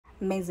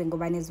Menzi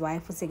Ngubane's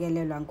wife,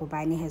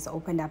 Ngubane, has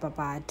opened up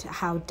about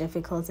how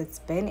difficult it's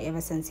been ever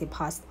since he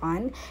passed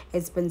on.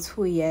 It's been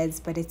 2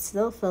 years, but it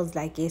still feels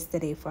like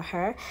yesterday for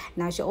her.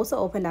 Now, she also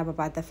opened up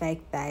about the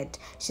fact that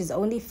she's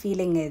only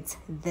feeling it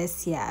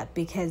this year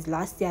because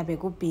last year,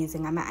 being busy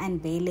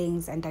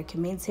unveilings and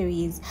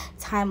documentaries,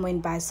 time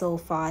went by so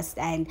fast,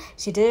 and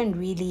she didn't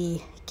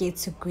really get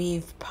to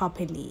grieve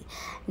properly.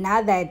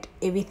 Now that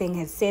everything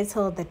has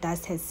settled, the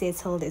dust has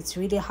settled, it's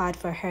really hard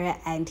for her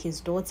and his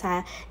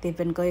daughter. They've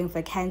been going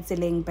for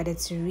counseling, but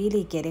it's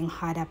really getting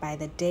harder by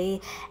the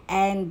day,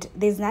 and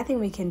there's nothing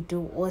we can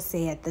do or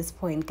say at this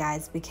point,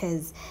 guys,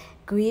 because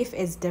grief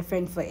is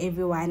different for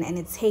everyone and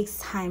it takes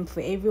time for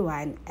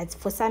everyone. It's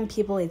for some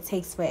people it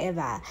takes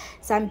forever.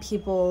 Some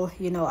people,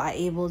 are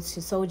able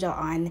to soldier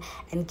on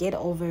and get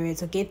over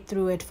it or get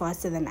through it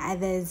faster than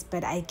others.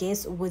 But I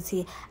guess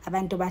ukuthi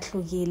abantu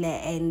bahlukile,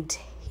 and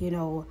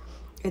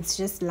it's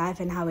just life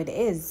and how it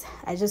is.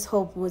 I just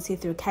hope ukuthi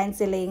through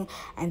counseling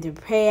and through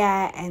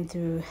prayer and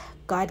through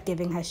God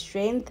giving her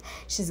strength,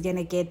 she's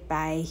gonna get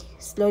by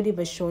slowly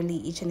but surely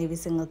each and every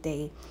single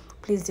day.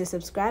 Please do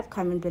subscribe,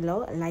 comment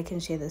below, like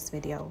and share this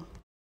video.